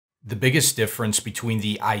The biggest difference between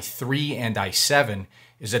the i3 and i7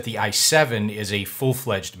 is that the i7 is a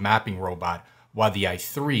full-fledged mapping robot, while the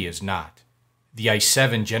i3 is not. The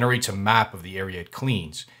i7 generates a map of the area it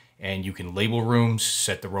cleans, and you can label rooms,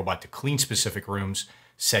 set the robot to clean specific rooms,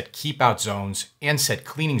 set keep-out zones, and set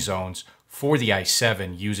cleaning zones for the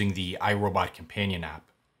i7 using the iRobot companion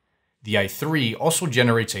app. The i3 also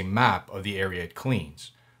generates a map of the area it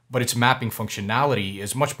cleans, but its mapping functionality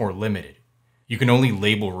is much more limited. You can only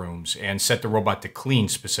label rooms and set the robot to clean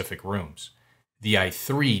specific rooms. The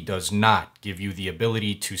i3 does not give you the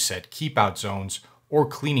ability to set keep-out zones or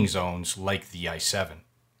cleaning zones like the i7.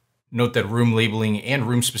 Note that room labeling and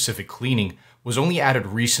room-specific cleaning was only added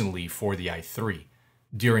recently for the i3.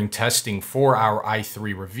 During testing for our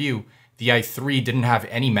i3 review, the i3 didn't have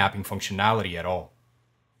any mapping functionality at all.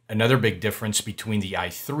 Another big difference between the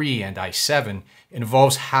i3 and i7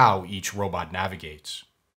 involves how each robot navigates.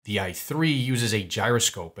 The i3 uses a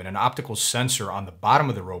gyroscope and an optical sensor on the bottom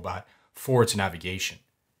of the robot for its navigation.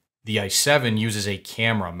 The i7 uses a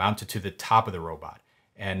camera mounted to the top of the robot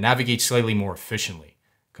and navigates slightly more efficiently,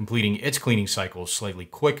 completing its cleaning cycle slightly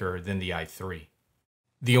quicker than the i3.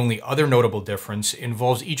 The only other notable difference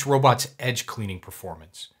involves each robot's edge cleaning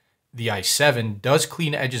performance. The i7 does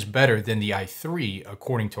clean edges better than the i3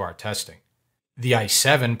 according to our testing. The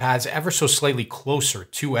i7 pads ever so slightly closer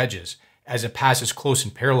to edges as it passes close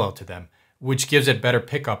and parallel to them, which gives it better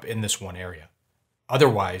pickup in this one area.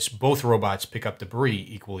 Otherwise, both robots pick up debris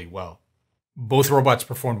equally well. Both robots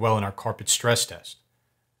performed well in our carpet stress test.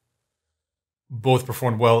 Both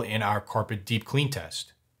performed well in our carpet deep clean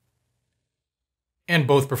test. And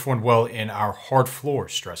both performed well in our hard floor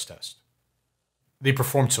stress test. They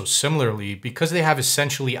performed so similarly because they have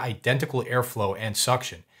essentially identical airflow and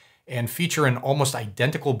suction, and feature an almost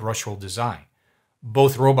identical brush roll design.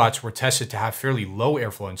 Both robots were tested to have fairly low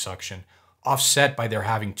airflow and suction, offset by their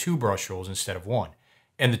having 2 brush rolls instead of 1,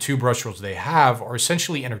 and the 2 brush rolls they have are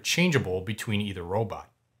essentially interchangeable between either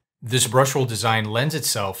robot. This brush roll design lends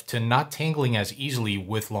itself to not tangling as easily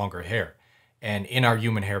with longer hair, and in our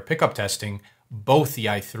human hair pickup testing, both the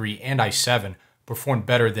i3 and i7 performed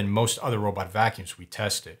better than most other robot vacuums we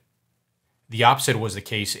tested. The opposite was the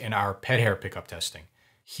case in our pet hair pickup testing.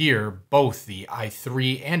 Here, both the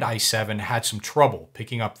i3 and i7 had some trouble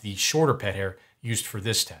picking up the shorter pet hair used for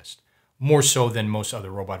this test, more so than most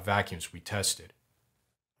other robot vacuums we tested.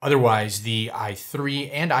 Otherwise, the i3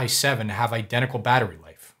 and i7 have identical battery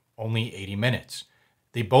life, only 80 minutes.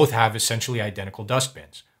 They both have essentially identical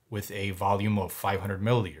dustbins, with a volume of 500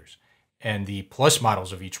 milliliters, and the Plus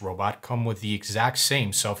models of each robot come with the exact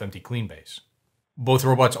same self-empty clean base. Both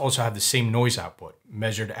robots also have the same noise output,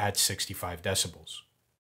 measured at 65 decibels.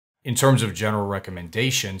 In terms of general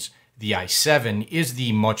recommendations, the i7 is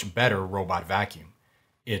the much better robot vacuum.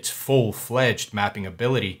 Its full-fledged mapping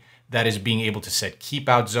ability, that is being able to set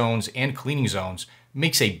keep-out zones and cleaning zones,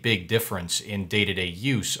 makes a big difference in day-to-day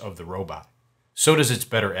use of the robot. So does its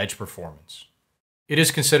better edge performance. It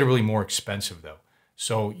is considerably more expensive though,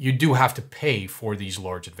 so you do have to pay for these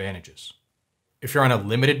large advantages. If you're on a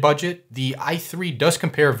limited budget, the i3 does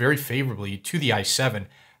compare very favorably to the i7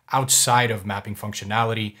 outside of mapping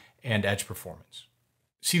functionality and edge performance.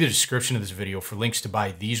 See the description of this video for links to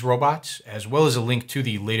buy these robots, as well as a link to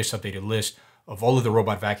the latest updated list of all of the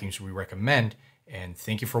robot vacuums we recommend, and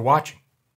thank you for watching.